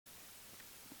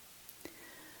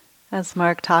As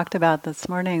Mark talked about this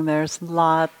morning, there's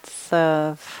lots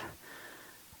of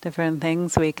different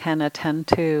things we can attend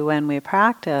to when we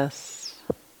practice.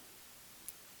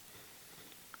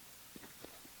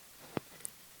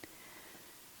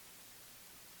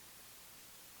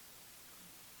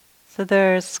 So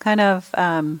there's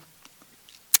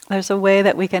there's a way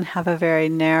that we can have a very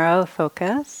narrow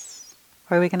focus,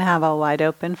 or we can have a wide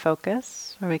open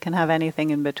focus, or we can have anything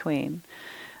in between.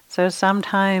 So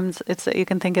sometimes you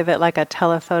can think of it like a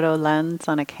telephoto lens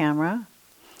on a camera.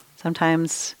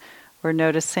 Sometimes we're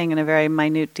noticing in a very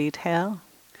minute detail.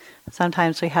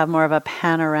 Sometimes we have more of a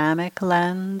panoramic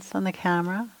lens on the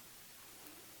camera,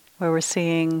 where we're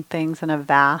seeing things in a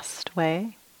vast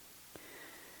way.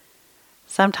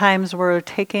 Sometimes we're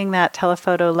taking that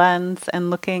telephoto lens and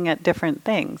looking at different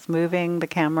things, moving the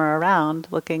camera around,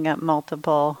 looking at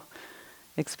multiple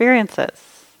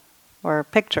experiences or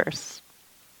pictures.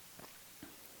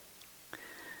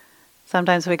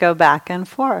 Sometimes we go back and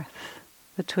forth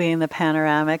between the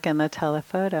panoramic and the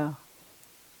telephoto.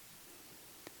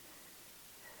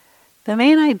 The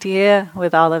main idea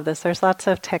with all of this, there's lots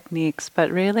of techniques,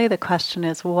 but really the question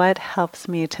is, what helps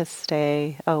me to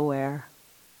stay aware?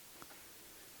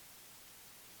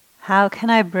 How can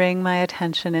I bring my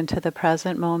attention into the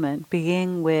present moment,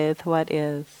 being with what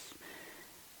is?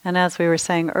 And as we were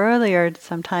saying earlier,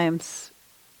 sometimes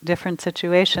different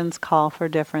situations call for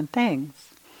different things.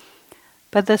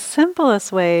 But the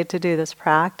simplest way to do this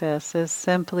practice is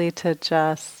simply to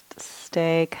just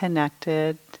stay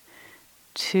connected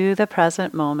to the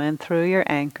present moment through your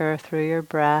anchor, through your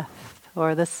breath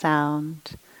or the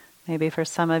sound. Maybe for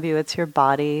some of you it's your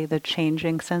body, the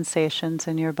changing sensations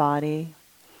in your body.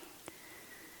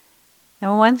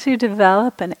 And once you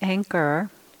develop an anchor,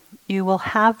 you will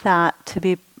have that to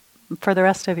be for the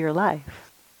rest of your life.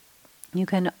 You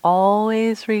can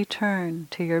always return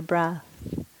to your breath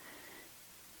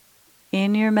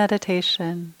in your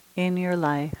meditation, in your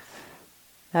life.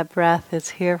 That breath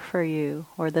is here for you,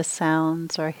 or the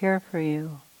sounds are here for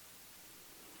you.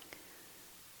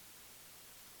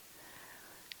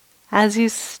 As you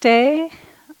stay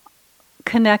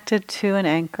connected to an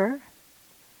anchor,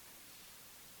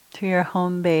 to your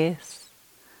home base,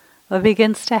 what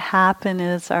begins to happen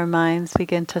is our minds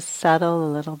begin to settle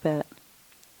a little bit.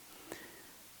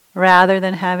 Rather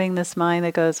than having this mind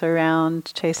that goes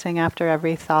around chasing after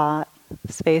every thought,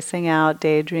 spacing out,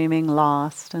 daydreaming,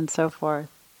 lost, and so forth,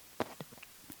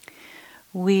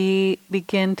 we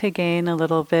begin to gain a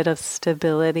little bit of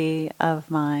stability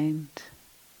of mind.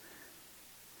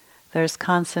 There's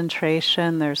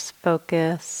concentration, there's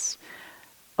focus.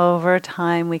 Over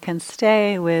time we can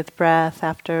stay with breath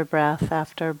after breath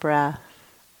after breath.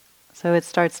 So it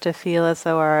starts to feel as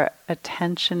though our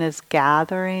attention is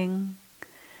gathering,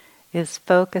 is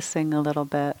focusing a little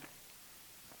bit.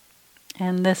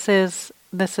 And this is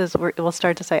where we'll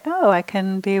start to say, oh, I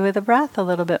can be with the breath a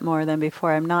little bit more than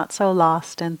before. I'm not so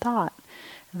lost in thought.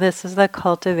 This is the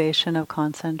cultivation of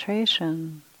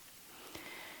concentration.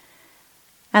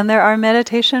 And there are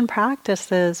meditation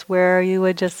practices where you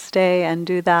would just stay and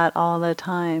do that all the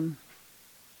time.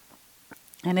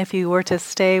 And if you were to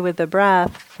stay with the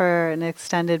breath for an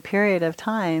extended period of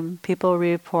time, people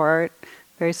report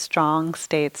very strong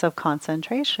states of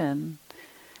concentration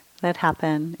that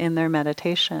happen in their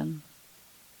meditation.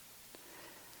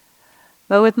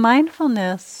 But with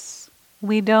mindfulness,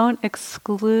 we don't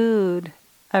exclude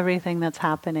everything that's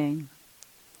happening.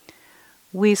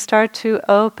 We start to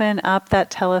open up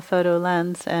that telephoto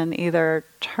lens and either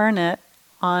turn it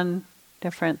on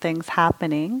different things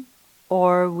happening,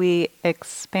 or we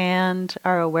expand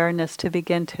our awareness to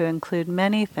begin to include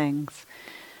many things,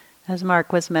 as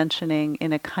Mark was mentioning,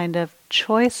 in a kind of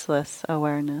choiceless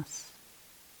awareness.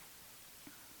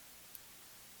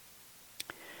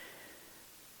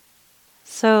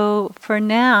 So for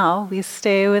now, we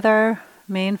stay with our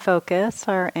main focus,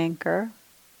 our anchor.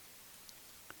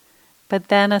 But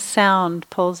then a sound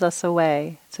pulls us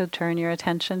away. So turn your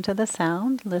attention to the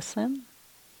sound, listen.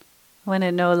 When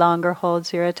it no longer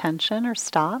holds your attention or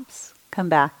stops, come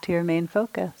back to your main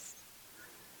focus.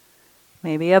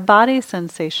 Maybe a body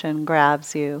sensation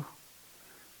grabs you.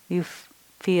 You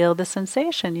feel the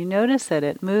sensation, you notice it,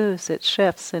 it moves, it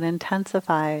shifts, it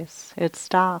intensifies, it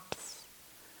stops.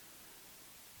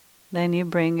 Then you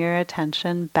bring your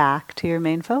attention back to your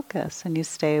main focus and you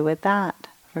stay with that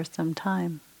for some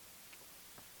time.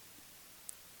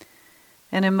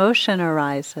 An emotion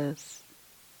arises.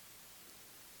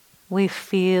 We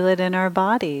feel it in our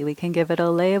body. We can give it a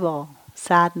label,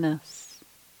 sadness.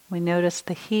 We notice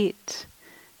the heat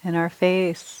in our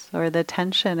face or the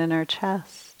tension in our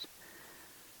chest.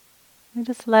 We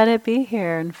just let it be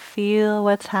here and feel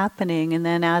what's happening. And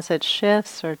then as it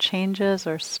shifts or changes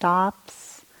or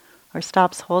stops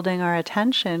holding our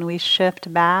attention, we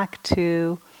shift back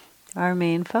to our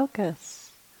main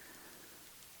focus.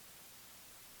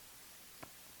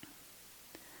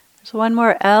 There's one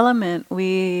more element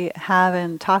we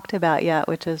haven't talked about yet,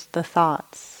 which is the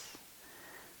thoughts.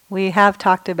 We have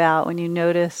talked about when you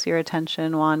notice your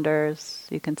attention wanders,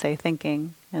 you can say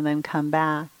thinking, and then come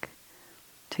back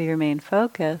to your main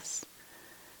focus.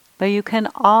 But you can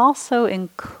also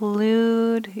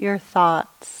include your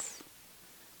thoughts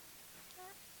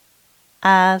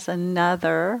as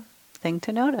another thing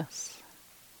to notice.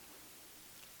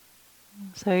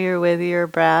 So you're with your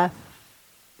breath,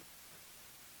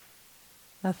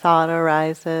 a thought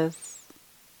arises.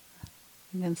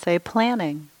 You can say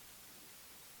planning,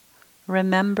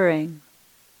 remembering,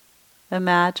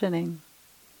 imagining,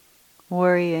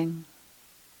 worrying.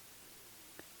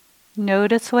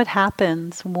 Notice what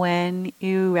happens when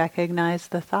you recognize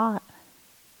the thought.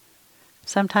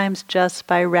 Sometimes just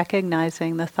by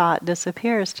recognizing the thought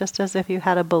disappears, just as if you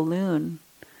had a balloon,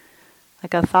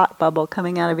 like a thought bubble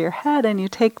coming out of your head, and you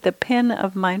take the pin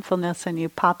of mindfulness and you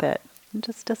pop it. It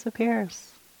just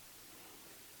disappears.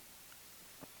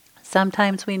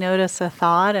 Sometimes we notice a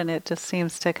thought and it just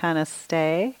seems to kind of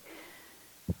stay.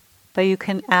 But you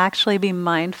can actually be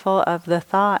mindful of the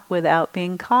thought without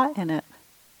being caught in it.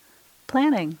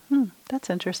 Planning. That's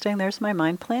interesting. There's my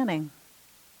mind planning.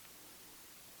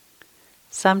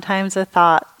 Sometimes a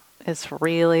thought is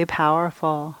really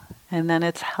powerful, and then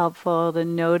it's helpful to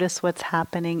notice what's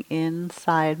happening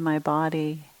inside my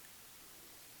body.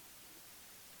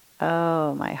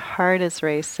 Oh, my heart is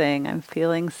racing. I'm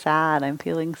feeling sad. I'm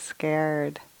feeling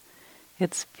scared.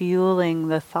 It's fueling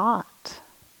the thought.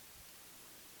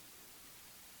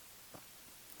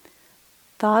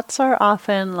 Thoughts are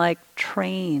often like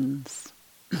trains.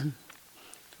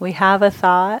 We have a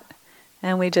thought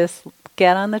and we just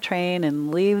get on the train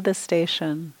and leave the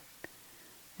station.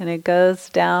 And it goes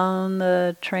down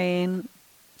the train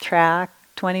track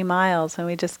 20 miles and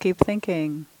we just keep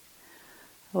thinking,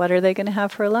 what are they going to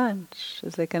have for lunch?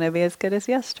 Is it going to be as good as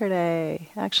yesterday?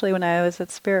 Actually, when I was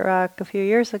at Spirit Rock a few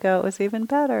years ago, it was even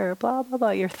better. Blah, blah, blah.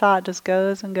 Your thought just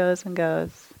goes and goes and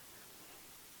goes.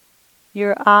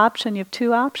 You have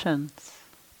two options.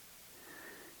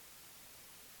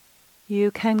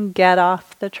 You can get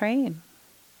off the train.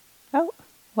 Oh,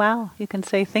 wow. You can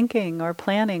say thinking or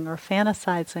planning or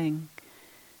fantasizing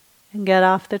and get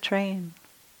off the train.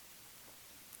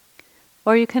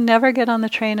 Or you can never get on the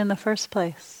train in the first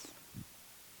place.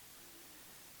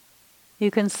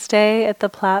 You can stay at the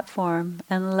platform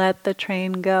and let the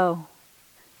train go,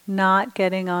 not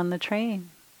getting on the train.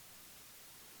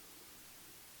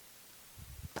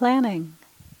 Planning,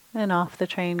 and off the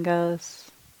train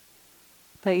goes.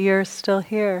 But you're still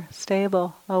here,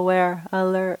 stable, aware,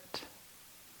 alert,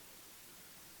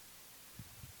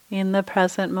 in the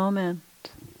present moment.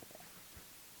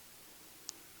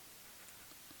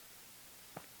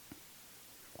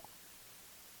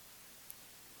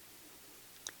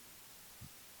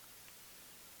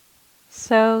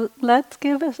 So let's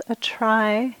give us a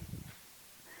try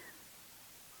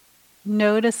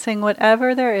noticing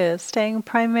whatever there is, staying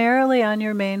primarily on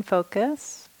your main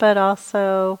focus, but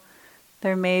also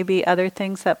there may be other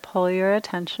things that pull your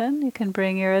attention. You can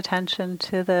bring your attention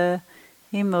to the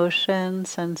emotions,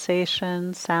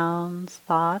 sensations, sounds,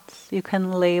 thoughts. You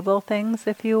can label things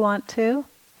if you want to.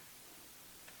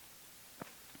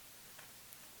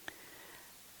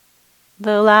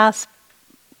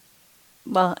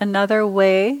 Another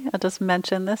way, I'll just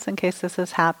mention this in case this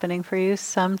is happening for you,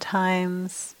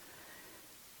 sometimes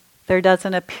there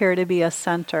doesn't appear to be a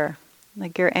center.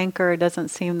 Like your anchor doesn't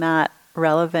seem that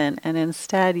relevant, and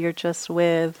instead you're just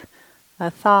with a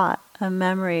thought, a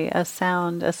memory, a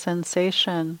sound, a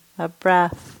sensation, a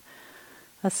breath,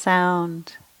 a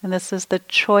sound. And this is the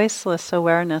choiceless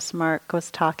awareness Mark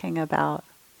was talking about.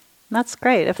 And that's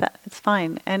great, it's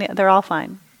fine. They're all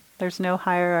fine. There's no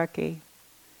hierarchy.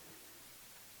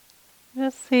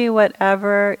 Just see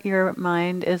whatever your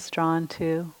mind is drawn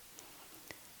to.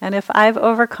 And if I've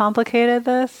overcomplicated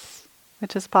this,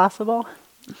 which is possible,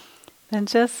 then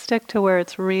just stick to where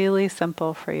it's really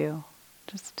simple for you.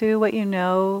 Just do what you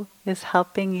know is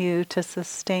helping you to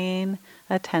sustain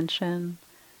attention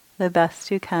the best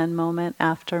you can, moment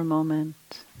after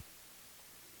moment.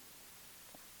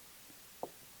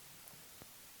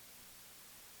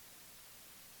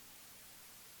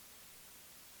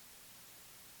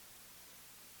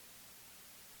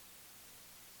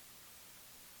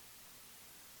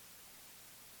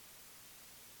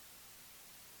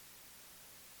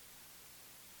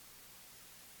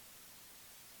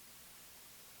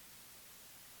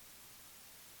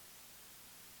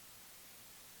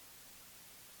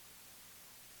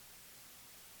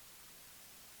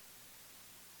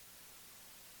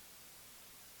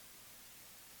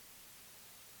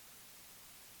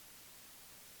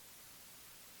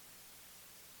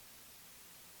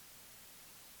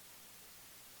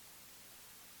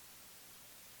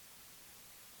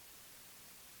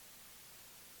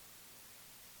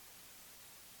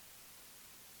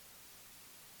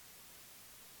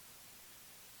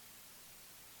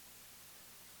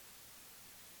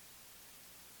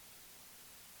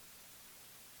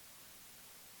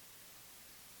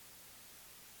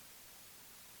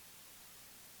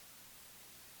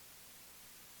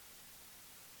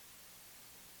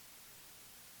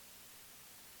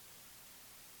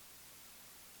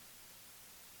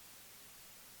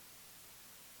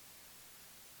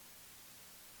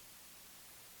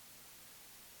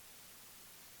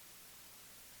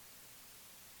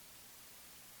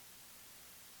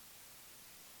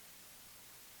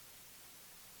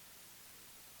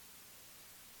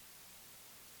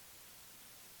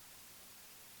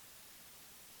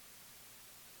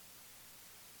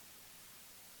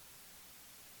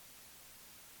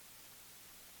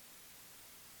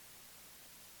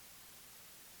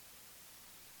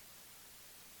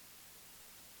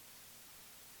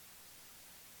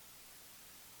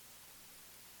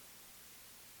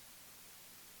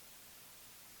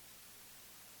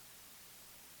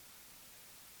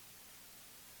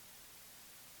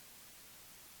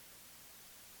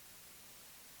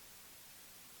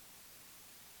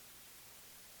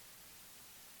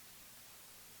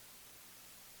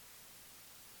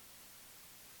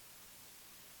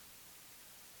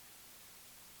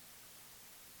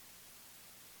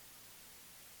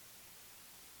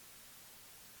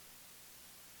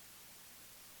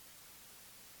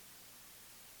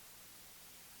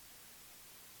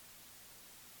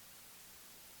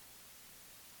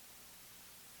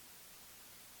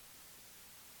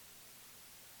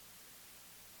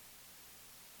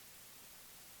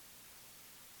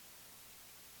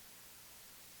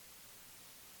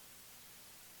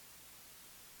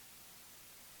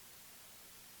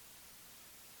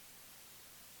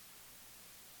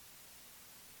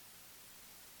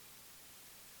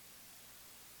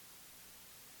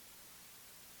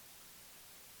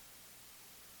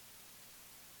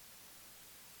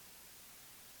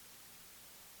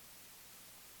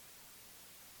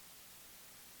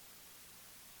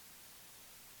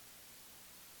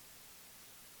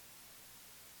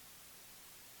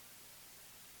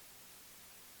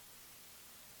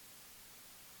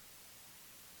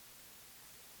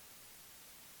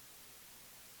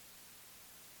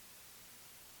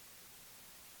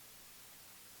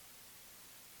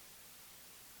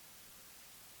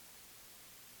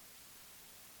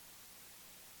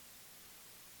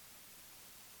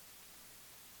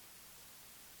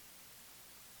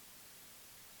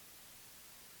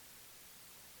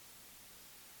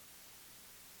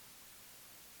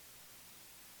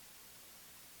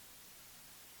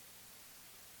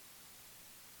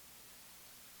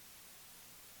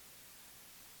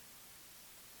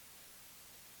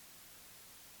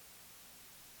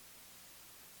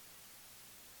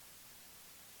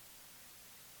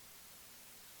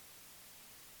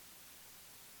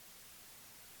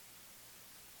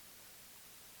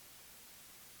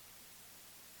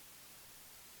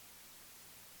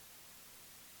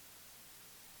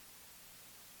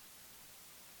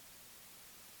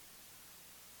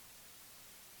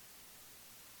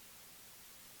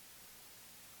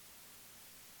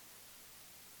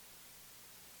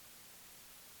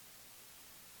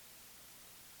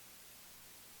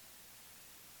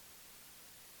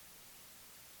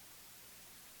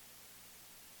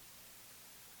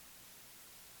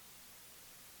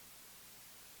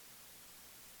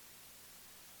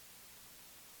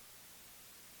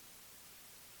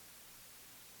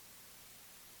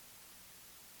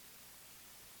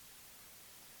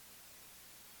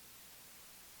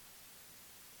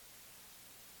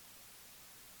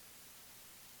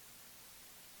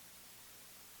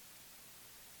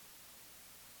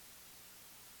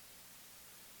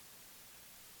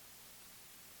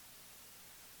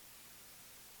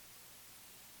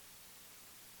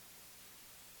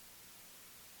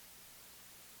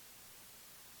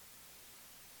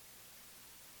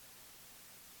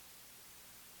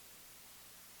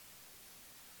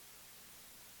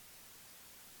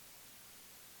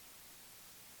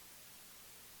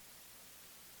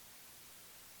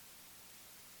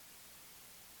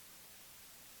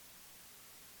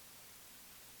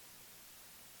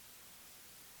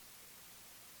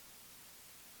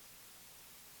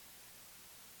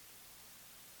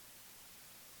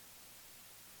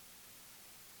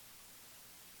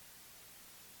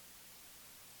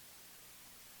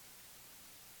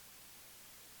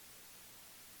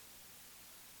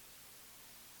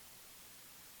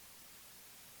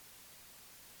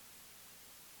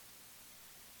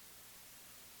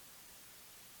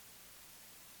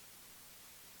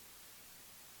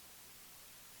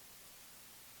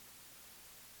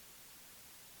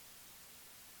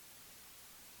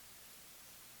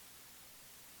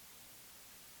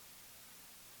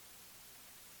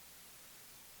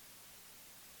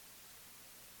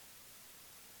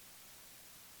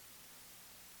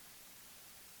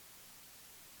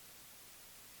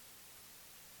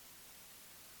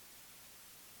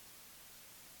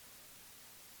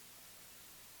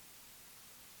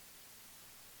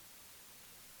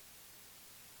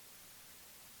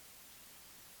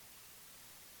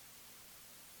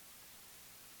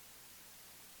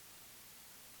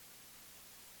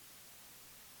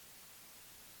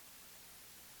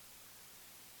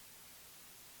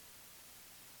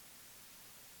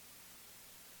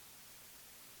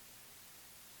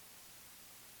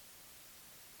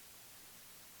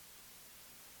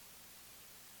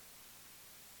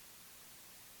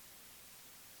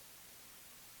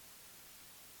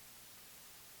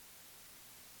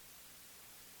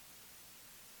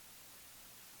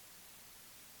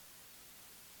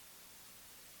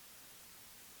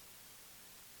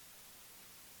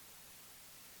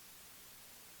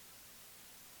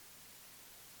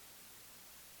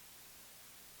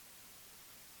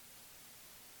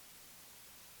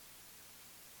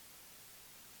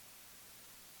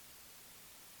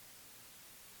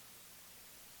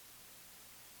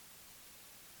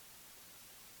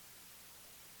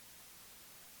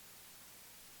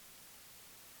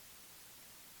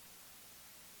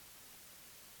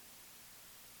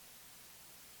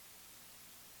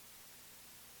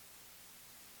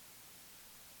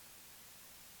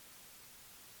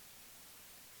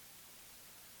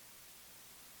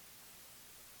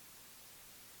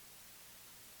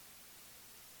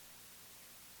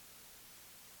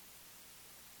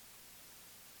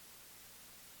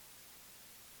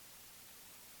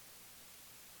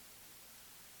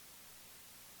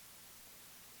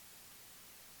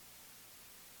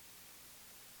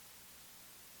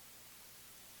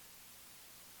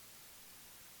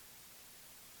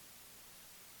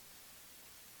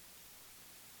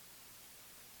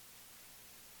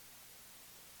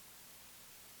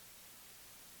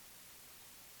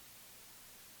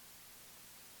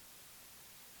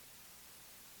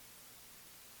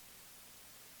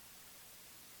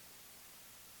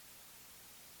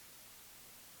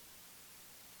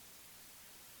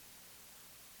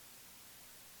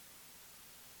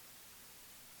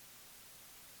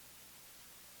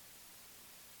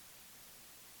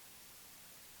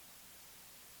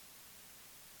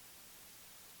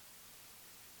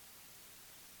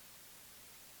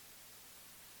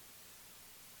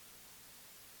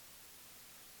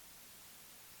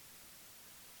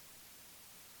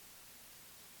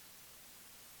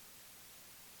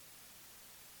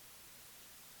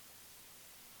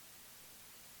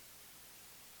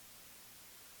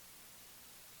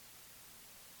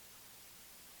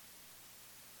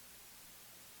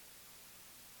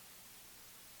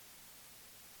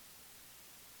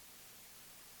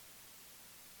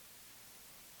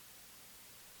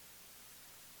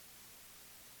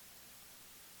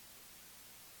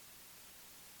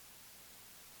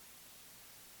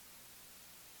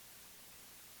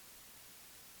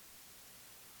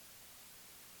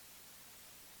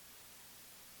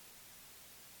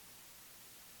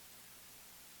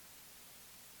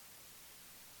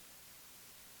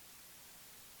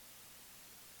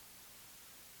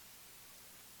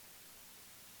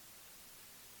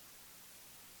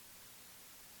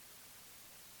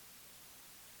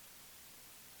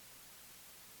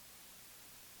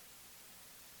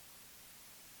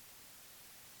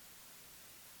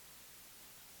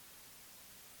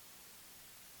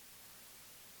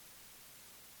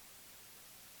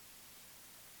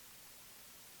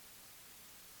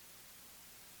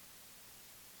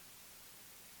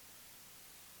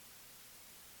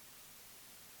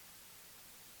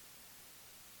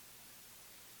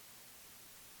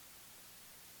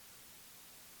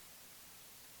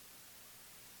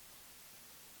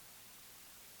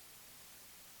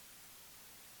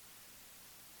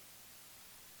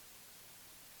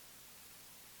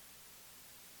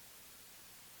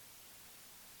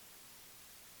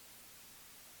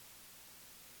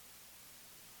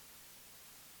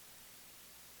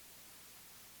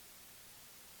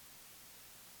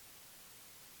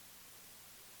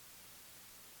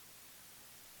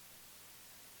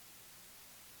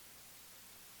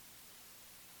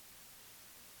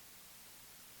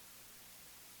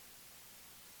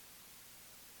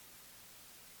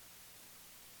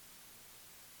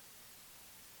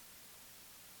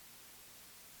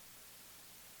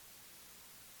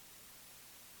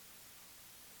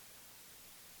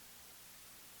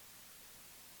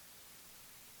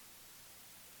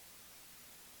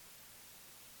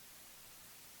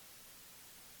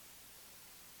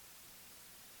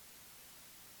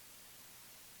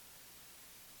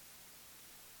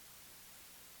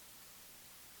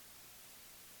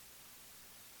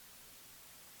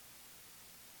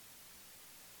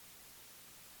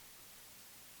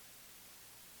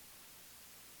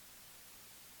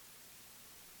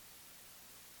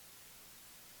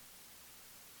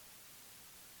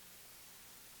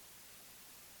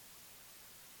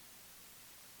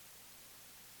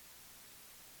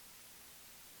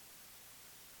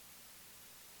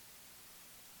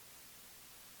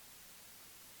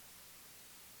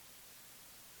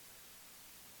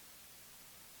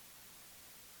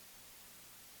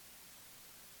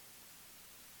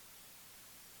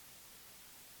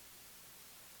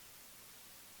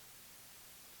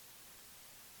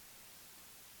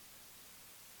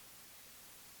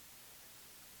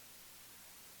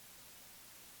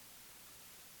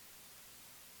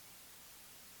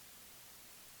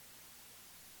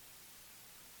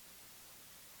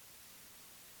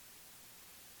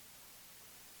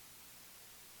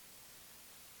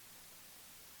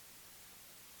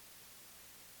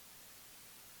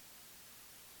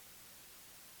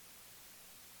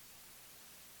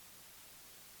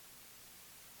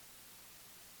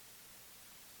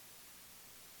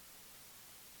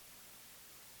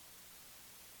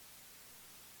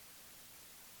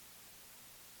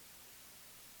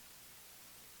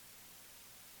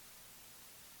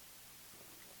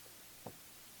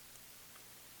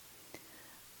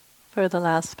 For the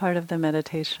last part of the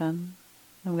meditation,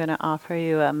 I'm going to offer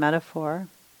you a metaphor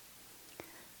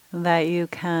that you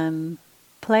can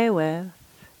play with,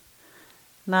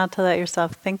 not to let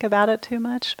yourself think about it too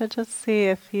much, but just see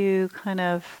if you kind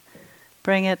of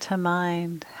bring it to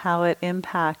mind how it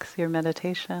impacts your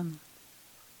meditation.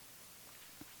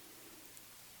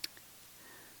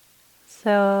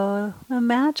 So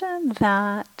imagine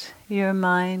that your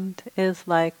mind is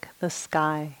like the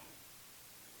sky.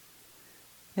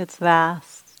 It's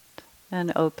vast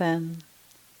and open,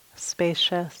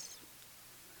 spacious,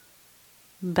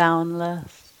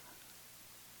 boundless.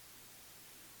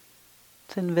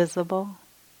 It's invisible.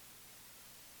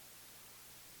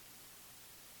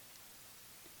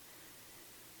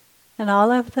 And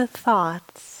all of the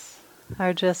thoughts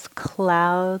are just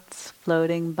clouds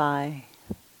floating by.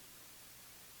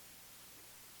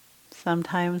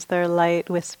 Sometimes they're light,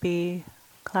 wispy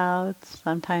clouds.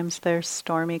 Sometimes they're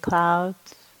stormy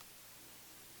clouds.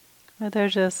 Or they're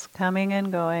just coming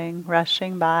and going,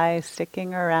 rushing by,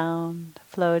 sticking around,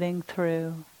 floating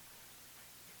through.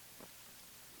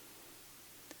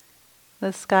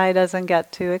 The sky doesn't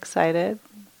get too excited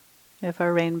if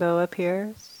a rainbow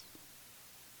appears.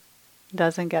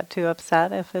 Doesn't get too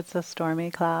upset if it's a stormy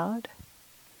cloud.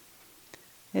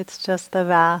 It's just the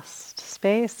vast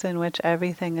space in which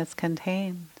everything is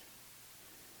contained.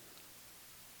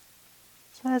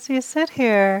 So as you sit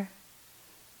here,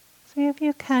 see if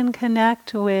you can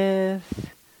connect with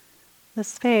the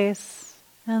space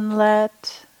and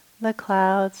let the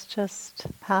clouds just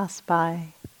pass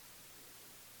by.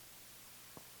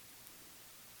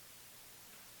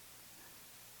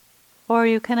 Or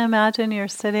you can imagine you're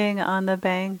sitting on the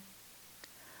bank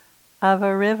of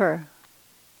a river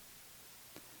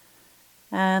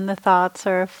and the thoughts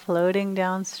are floating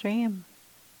downstream.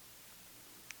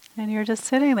 And you're just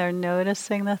sitting there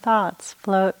noticing the thoughts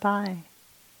float by.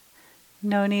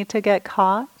 No need to get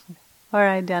caught or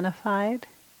identified.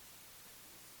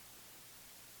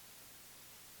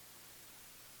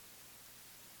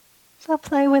 So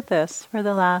play with this for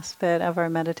the last bit of our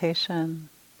meditation.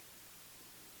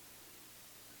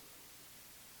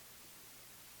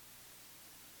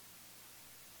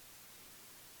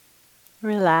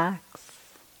 Relax,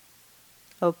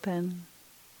 open,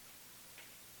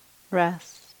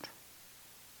 rest,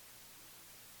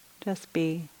 just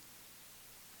be.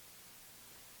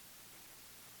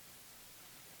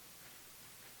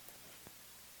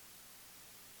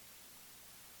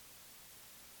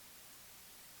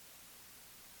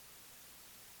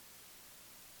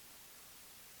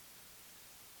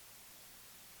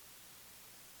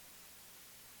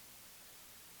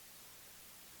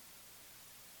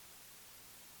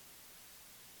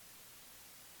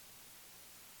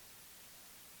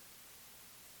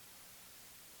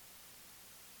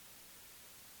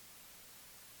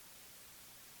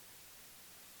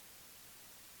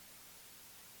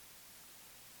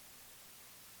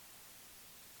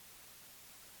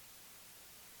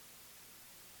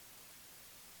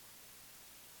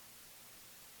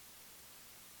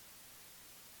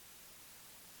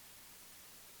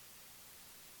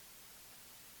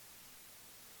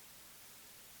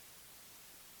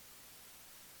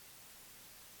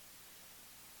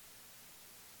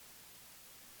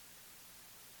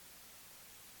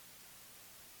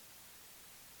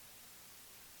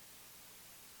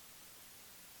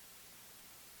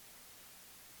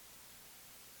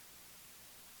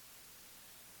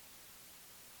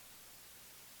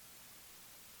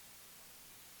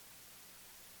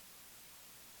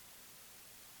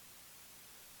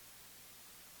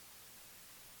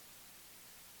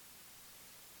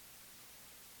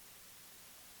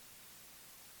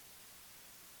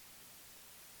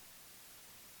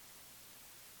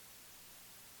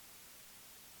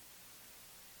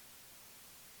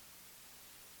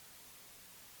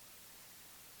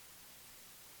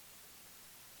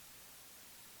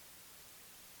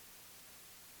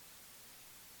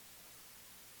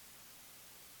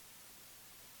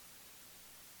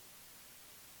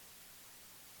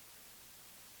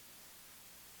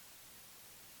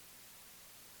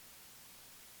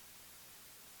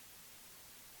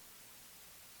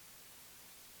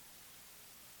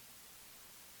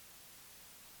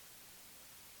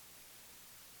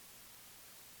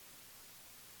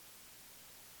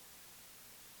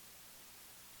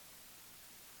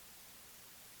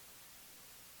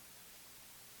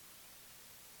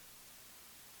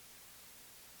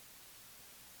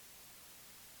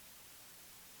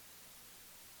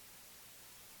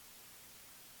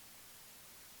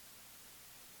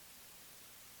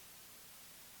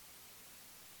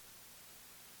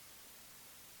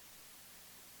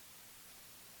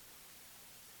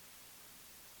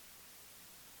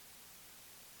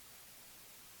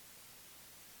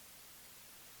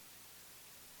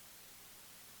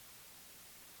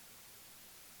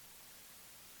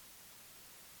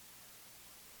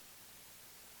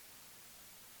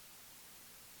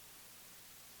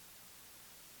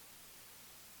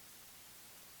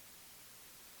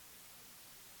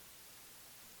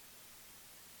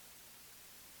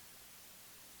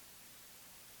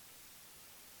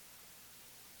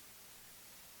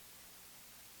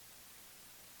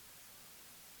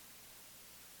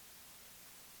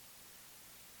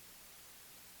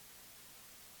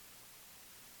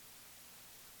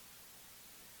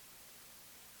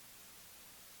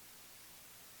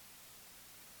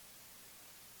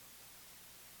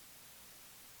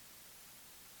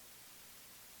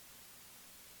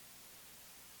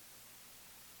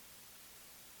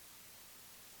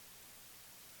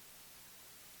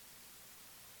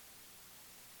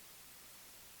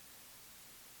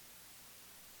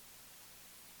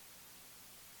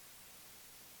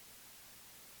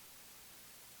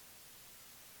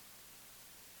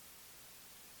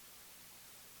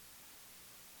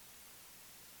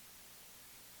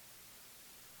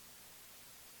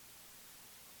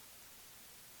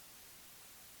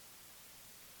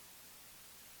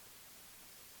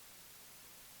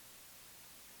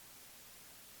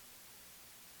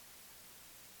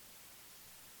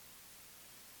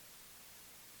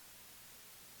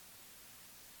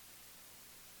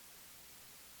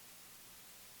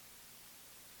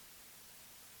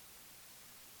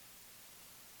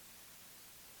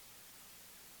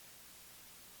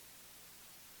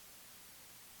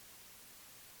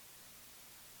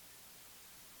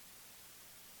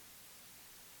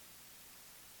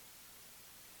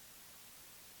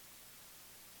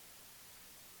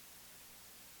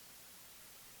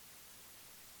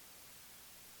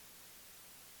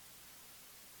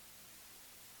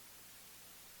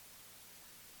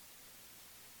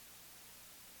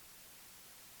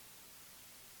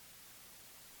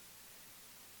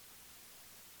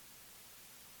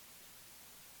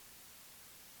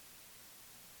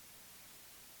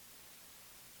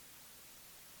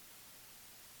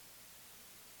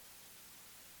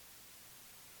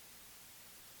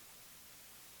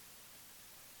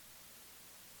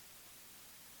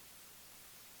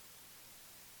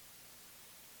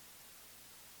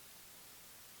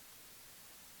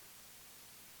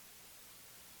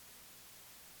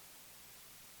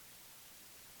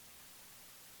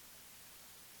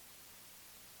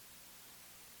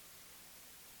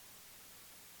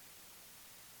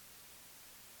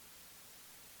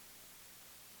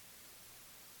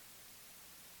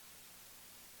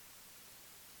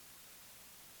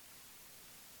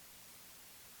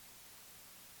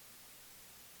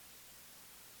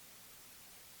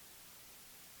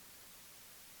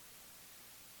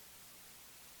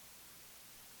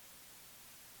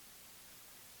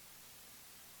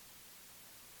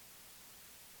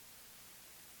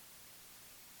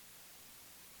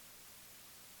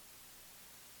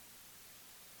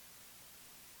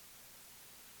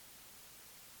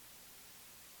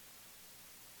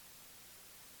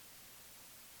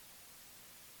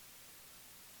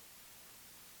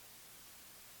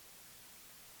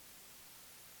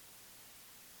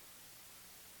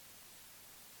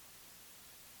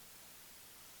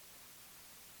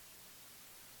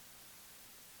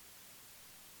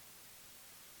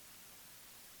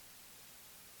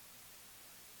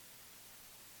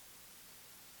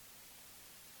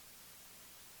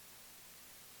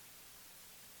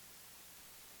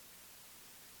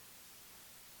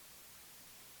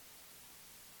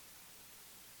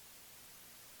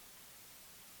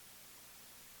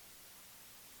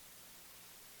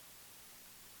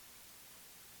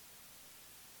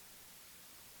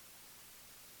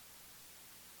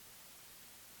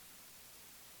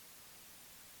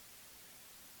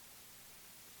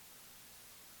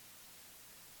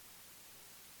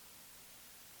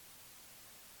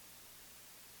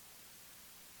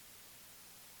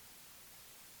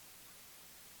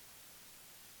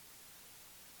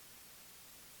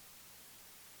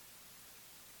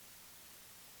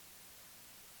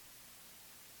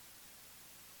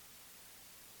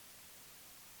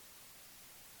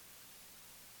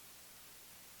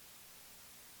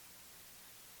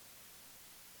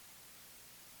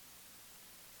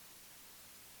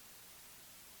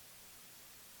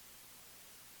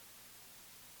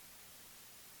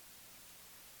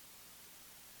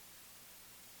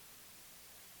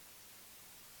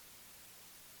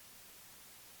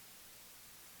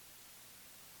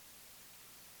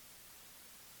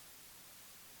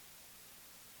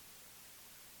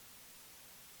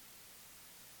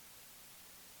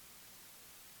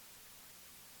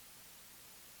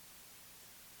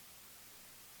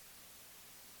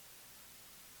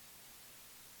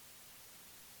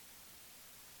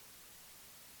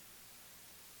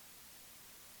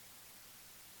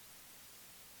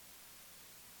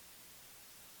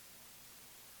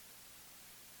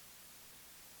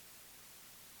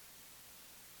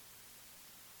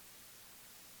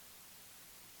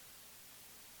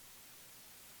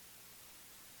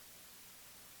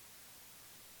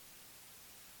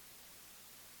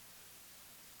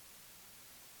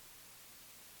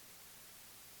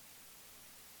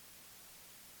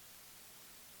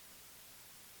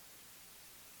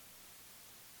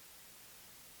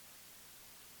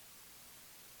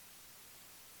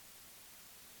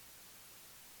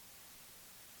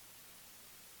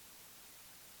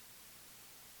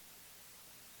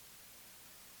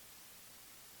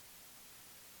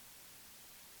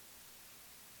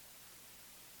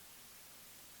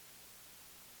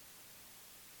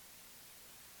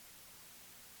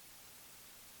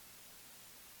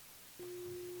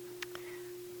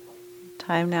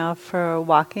 time now for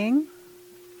walking,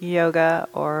 yoga,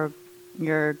 or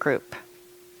your group.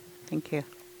 Thank you.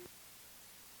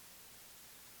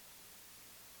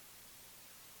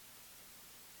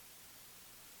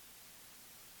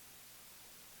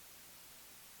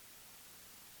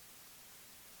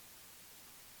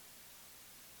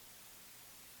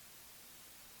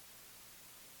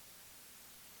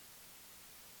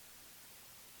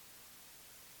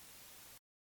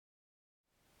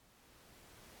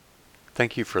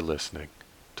 Thank you for listening.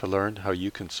 To learn how you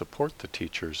can support the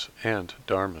teachers and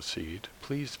Dharma Seed,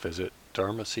 please visit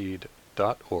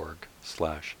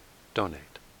dharmaseed.org/donate.